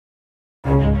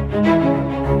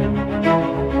Hey,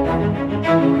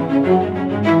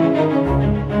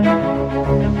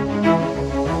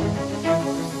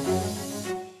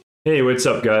 what's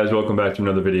up guys? Welcome back to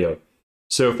another video.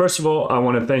 So first of all, I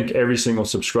want to thank every single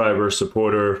subscriber,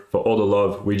 supporter for all the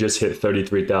love. We just hit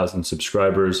 33,000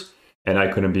 subscribers and I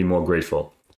couldn't be more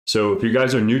grateful. So if you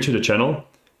guys are new to the channel,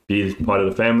 be part of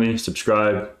the family,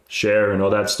 subscribe, share, and all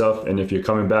that stuff. And if you're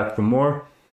coming back for more,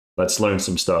 let's learn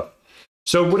some stuff.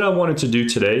 So what I wanted to do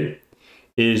today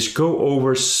is go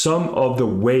over some of the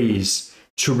ways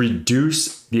to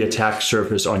reduce the attack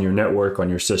surface on your network, on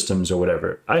your systems, or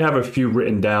whatever. I have a few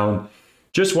written down.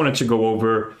 Just wanted to go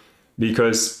over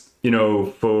because, you know,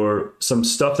 for some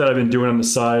stuff that I've been doing on the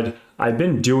side, I've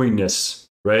been doing this,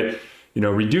 right? You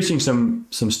know, reducing some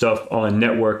stuff on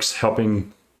networks,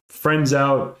 helping friends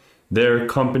out, their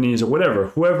companies, or whatever,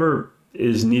 whoever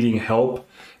is needing help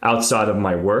outside of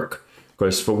my work.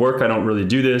 Because for work, I don't really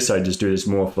do this. I just do this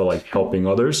more for like helping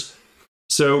others.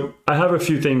 So I have a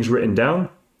few things written down.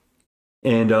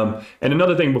 And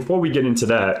another thing, before we get into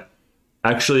that,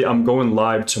 actually, I'm going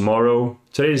live tomorrow.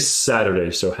 Today's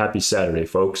Saturday, so happy Saturday,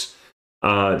 folks.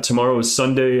 Tomorrow is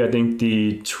Sunday. I think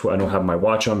I don't have my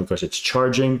watch on because it's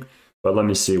charging. But let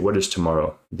me see, what is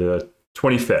tomorrow? The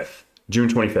 25th, June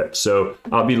 25th. So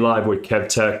I'll be live with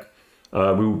KevTech.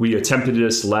 We attempted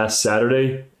this last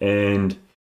Saturday, and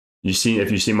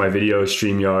if you see my video,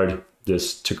 StreamYard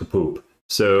just took a poop.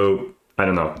 So I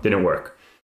don't know, didn't work.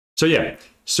 So yeah,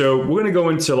 so we're gonna go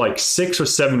into like 6 or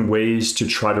 7 ways to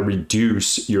try to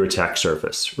reduce your attack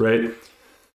surface, right?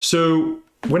 So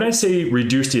when I say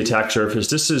reduce the attack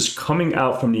surface, this is coming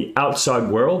out from the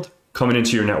outside world, coming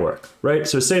into your network, right?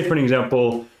 So say for an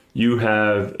example, you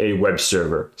have a web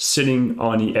server sitting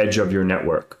on the edge of your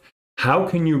network. How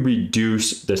can you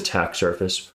reduce the attack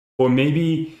surface? Or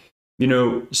maybe, you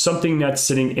know, something that's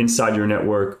sitting inside your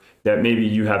network that maybe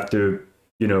you have to,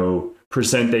 you know,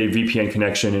 present a VPN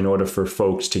connection in order for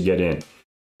folks to get in.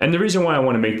 And the reason why I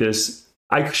want to make this,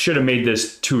 I should have made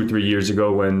this 2 or 3 years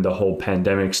ago when the whole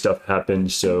pandemic stuff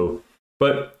happened. So,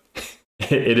 but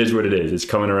it is what it is. It's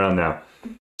coming around now.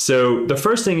 So the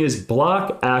first thing is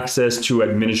block access to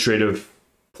administrative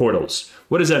portals.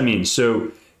 What does that mean?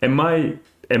 So in my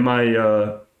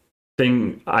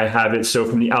thing, I have it so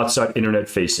from the outside internet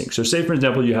facing. So say for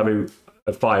example, you have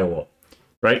a firewall,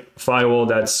 right? Firewall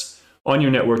that's on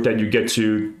your network that you get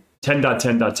to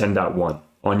 10.10.10.1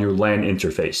 on your LAN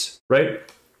interface, right?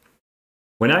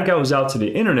 When that goes out to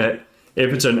the internet,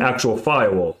 if it's an actual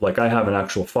firewall, like I have an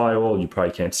actual firewall, you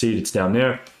probably can't see it, it's down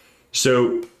there.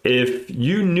 So if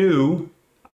you knew,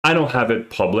 I don't have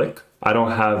it public, I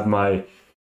don't have my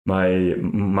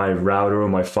router or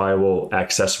my firewall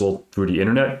accessible through the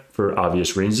internet for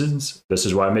obvious reasons. This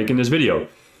is why I'm making this video.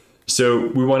 So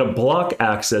we want to block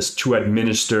access to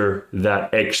administer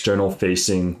that external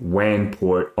facing WAN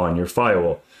port on your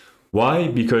firewall. Why?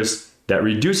 Because that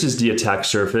reduces the attack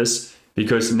surface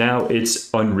because now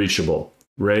it's unreachable,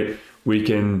 right? We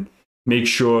can make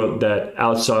sure that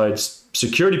outside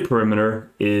security perimeter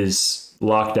is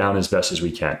locked down as best as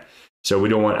we can. So we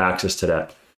don't want access to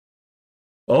that.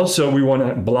 Also, we want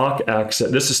to block access.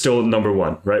 This is still number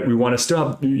 1, right? You want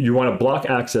to block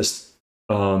access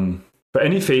for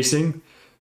any facing,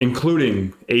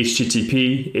 including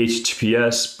HTTP,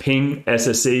 HTTPS, ping,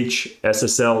 SSH,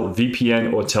 SSL,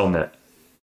 VPN, or Telnet,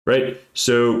 right?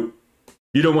 So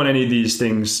you don't want any of these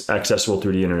things accessible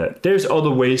through the internet. There's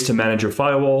other ways to manage your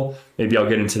firewall. Maybe I'll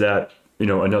get into that, you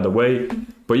know, another way.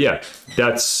 But yeah,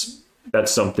 that's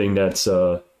something that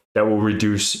will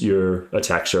reduce your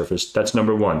attack surface. That's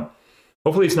number 1.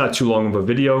 Hopefully it's not too long of a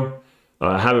video.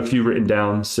 I have a few written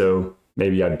down, so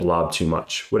maybe I blob too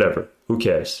much. Whatever, who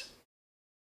cares?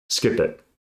 Skip it.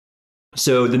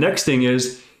 So the next thing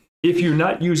is, if you're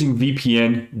not using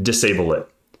VPN, disable it,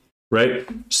 right?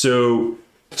 So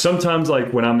sometimes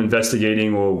like when I'm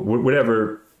investigating or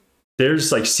whatever,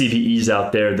 there's like CVEs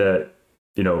out there that,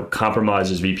 you know,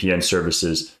 compromises VPN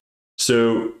services.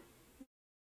 So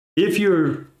if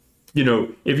you're, you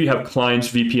know, if you have clients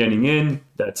VPNing in,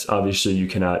 that's obviously you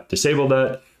cannot disable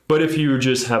that. But if you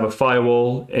just have a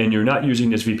firewall and you're not using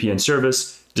this VPN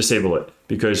service, disable it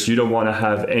because you don't want to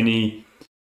have any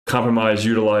compromise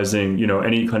utilizing, you know,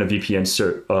 any kind of VPN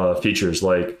features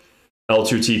like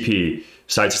L2TP,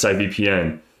 site-to-site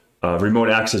VPN, remote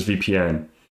access VPN.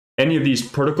 Any of these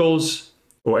protocols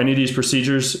or any of these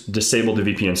procedures, disable the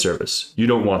VPN service. You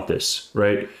don't want this,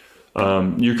 right?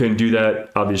 You can do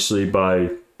that obviously by,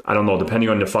 I don't know, depending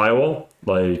on the firewall.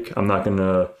 Like I'm not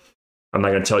gonna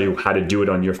tell you how to do it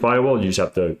on your firewall. You just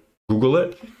have to Google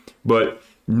it. But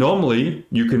normally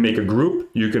you can make a group.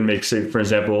 You can make, say, for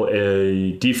example,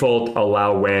 a default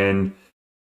allow WAN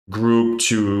group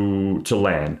to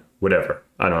LAN, whatever,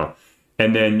 I don't know.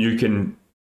 And then you can,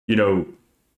 you know,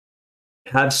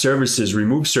 have services,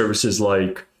 remove services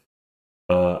like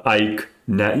Ike,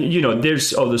 you know,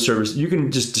 there's other services. You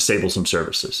can just disable some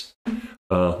services.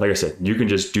 Like I said, you can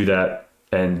just do that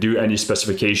and do any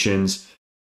specifications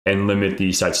and limit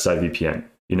the site-to-site VPN.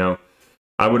 You know,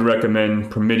 I would recommend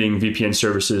permitting VPN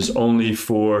services only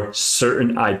for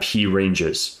certain IP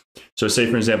ranges. So say,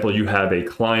 for example, you have a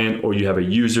client or you have a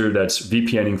user that's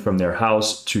VPNing from their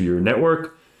house to your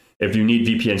network. If you need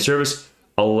VPN service,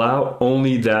 allow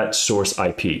only that source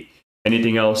IP.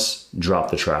 Anything else,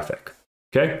 drop the traffic.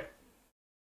 Okay?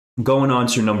 Going on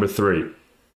to number 3.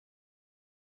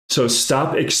 So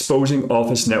stop exposing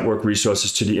office network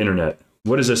resources to the internet.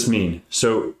 What does this mean?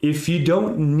 So if you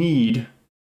don't need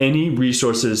any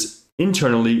resources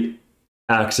internally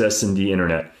accessing the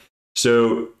internet.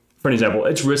 So for an example,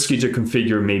 it's risky to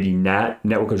configure maybe NAT,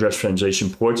 network address translation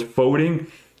ports, forwarding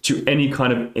to any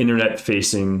kind of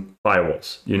internet-facing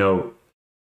firewalls. You know,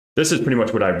 this is pretty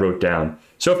much what I wrote down.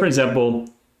 So for example,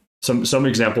 some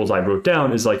examples I wrote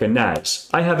down is like a NAS.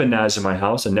 I have a NAS in my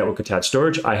house, a network attached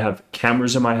storage. I have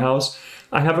cameras in my house.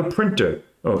 I have a printer.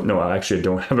 Oh, no, actually I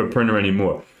don't have a printer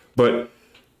anymore. But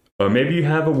maybe you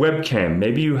have a webcam.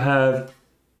 Maybe you have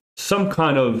some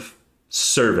kind of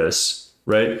service,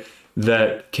 right,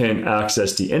 that can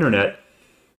access the internet.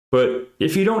 But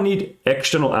if you don't need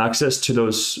external access to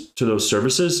those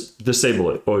services, disable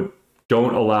it or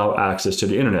don't allow access to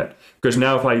the internet. Because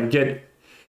now if I get,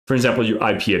 for example, your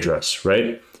IP address,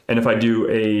 right? And if I do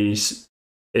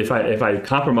if I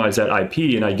compromise that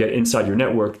IP and I get inside your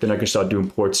network, then I can start doing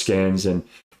port scans and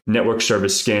network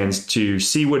service scans to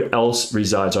see what else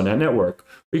resides on that network.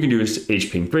 What you can do is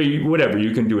HPing3, whatever.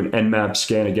 You can do an Nmap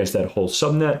scan against that whole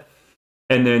subnet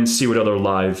and then see what other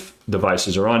live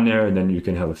devices are on there, and then you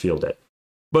can have a field day.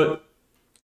 But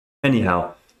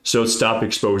anyhow, so stop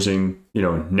exposing, you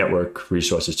know, network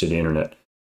resources to the internet.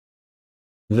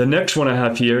 The next one I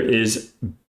have here is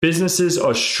businesses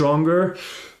are strongly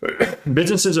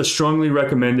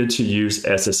recommended to use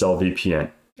SSL VPN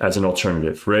as an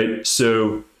alternative, right?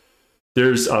 So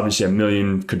there's obviously a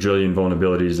million quadrillion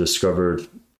vulnerabilities discovered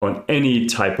on any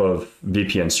type of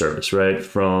VPN service, right?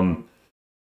 From,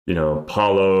 you know,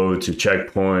 Palo to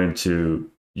Checkpoint to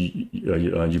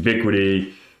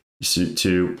Ubiquity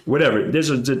to whatever.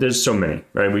 There's so many,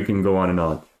 right? We can go on and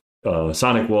on.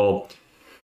 SonicWall.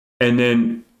 And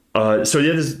then, so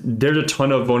yeah, there's a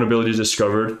ton of vulnerabilities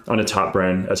discovered on the top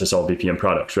brand SSL VPN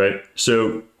products, right?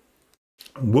 So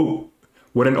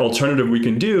what an alternative we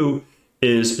can do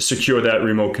is secure that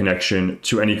remote connection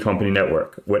to any company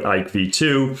network with IKE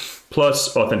v2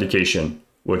 plus authentication,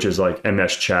 which is like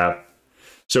MS Chat.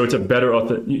 So it's a better,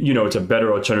 it's a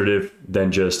better alternative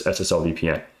than just SSL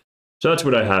VPN. So that's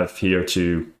what I have here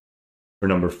for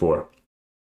number 4.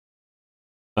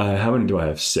 How many do I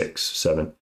have? 6,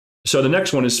 7. So the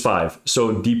next one is 5.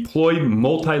 So deploy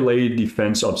multi-layered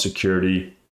defense of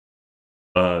security.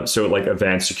 So like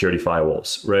advanced security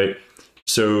firewalls, right?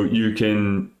 So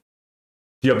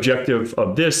the objective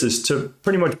of this is to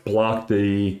pretty much block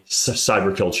the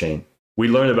cyber kill chain. We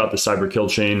learned about the cyber kill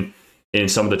chain in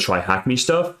some of the Try Hack Me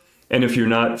stuff. And if you're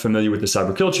not familiar with the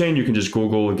cyber kill chain, you can just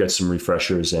Google and get some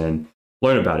refreshers and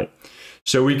learn about it.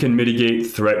 So we can mitigate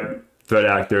threat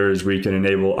actors. We can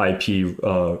enable IP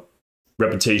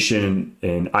reputation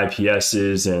and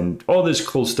IPSs and all this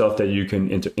cool stuff that you can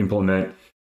implement.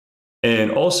 And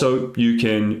also you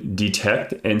can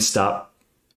detect and stop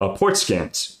port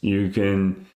scans. You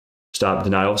can stop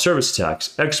denial of service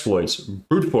attacks, exploits,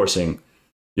 brute forcing,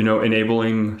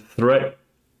 enabling threat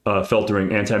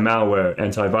filtering, anti-malware,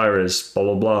 antivirus, blah,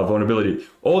 blah, blah, vulnerability.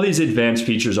 All these advanced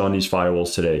features on these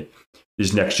firewalls today,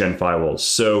 these next-gen firewalls.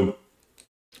 So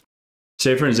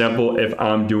say, for example, if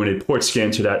I'm doing a port scan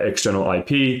to that external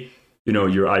IP,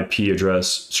 your IP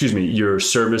address, your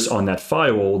service on that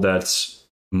firewall that's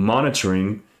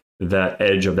monitoring that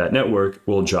edge of that network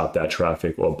will drop that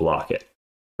traffic or block it,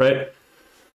 right?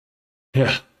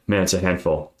 Yeah, man, it's a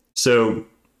handful. So,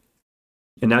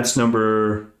 and that was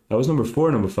number 4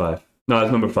 or number 5? No,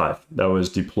 that's number 5. That was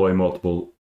deploy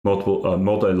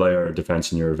multi-layer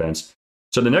defense in your events.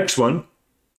 So the next one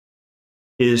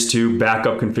is to back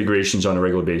up configurations on a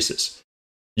regular basis.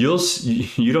 You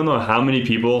don't know how many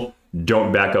people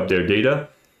don't back up their data,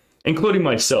 including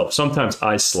myself. Sometimes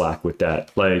I slack with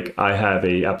that. Like I have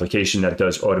a application that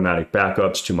does automatic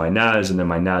backups to my NAS, and then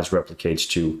my NAS replicates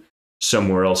to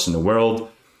somewhere else in the world.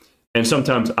 And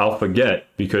sometimes I'll forget,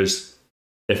 because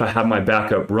if I have my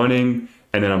backup running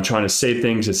and then I'm trying to save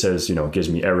things, it says, it gives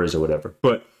me errors or whatever.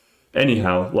 But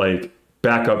anyhow, like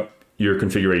backup, your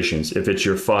configurations. If it's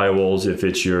your firewalls, if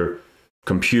it's your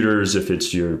computers, if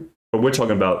it's your, but we're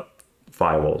talking about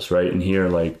firewalls, right? And here,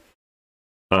 like,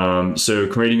 so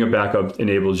creating a backup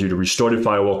enables you to restore the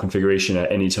firewall configuration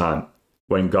at any time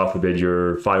when, God forbid,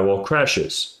 your firewall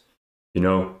crashes. You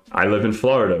know, I live in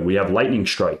Florida. We have lightning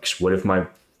strikes. What if my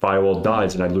firewall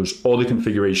dies and I lose all the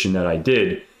configuration that I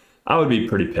did? I would be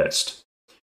pretty pissed.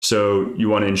 So you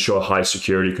want to ensure high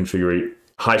security configuration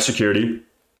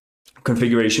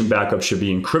backup should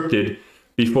be encrypted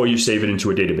before you save it into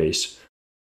a database.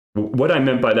 What I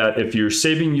meant by that, if you're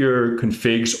saving your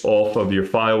configs off of your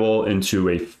firewall into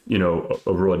a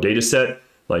raw data set,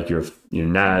 like your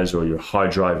NAS or your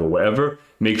hard drive or whatever,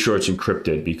 make sure it's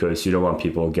encrypted, because you don't want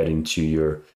people getting to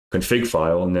your config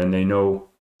file and then they know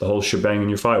the whole shebang in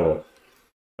your firewall.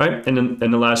 Right? And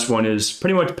then the last one is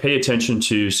pretty much pay attention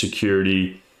to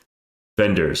security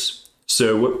vendors.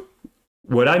 So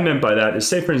what I meant by that is,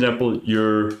 say for example,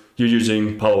 you're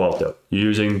using Palo Alto, you're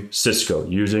using Cisco,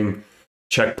 you're using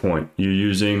Checkpoint, you're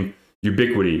using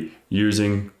Ubiquiti,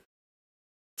 using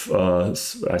I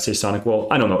say SonicWall,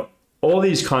 I don't know, all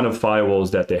these kind of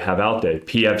firewalls that they have out there,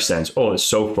 pfSense,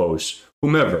 it's Sophos,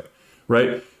 whomever,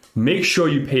 right? Make sure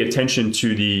you pay attention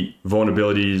to the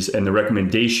vulnerabilities and the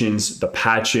recommendations, the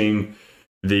patching,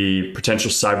 the potential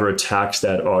cyber attacks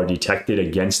that are detected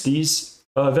against these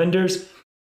vendors.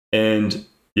 And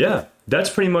yeah, that's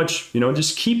pretty much,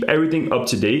 just keep everything up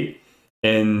to date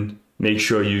and make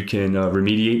sure you can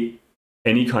remediate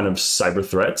any kind of cyber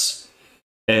threats.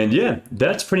 And yeah,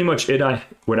 that's pretty much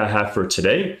what I have for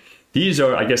today. These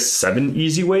are, I guess, 7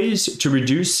 easy ways to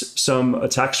reduce some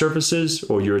attack surfaces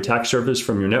or your attack surface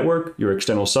from your network, your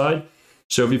external side.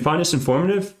 So if you find this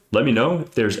informative, let me know.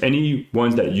 If there's any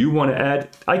ones that you want to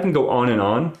add, I can go on and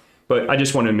on, but I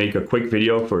just want to make a quick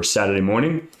video for Saturday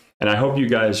morning. And I hope you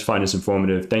guys find this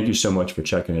informative. Thank you so much for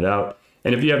checking it out.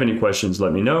 And if you have any questions,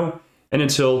 let me know. And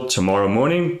until tomorrow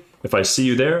morning, if I see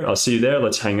you there, I'll see you there.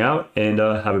 Let's hang out and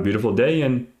have a beautiful day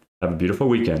and have a beautiful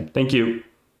weekend. Thank you.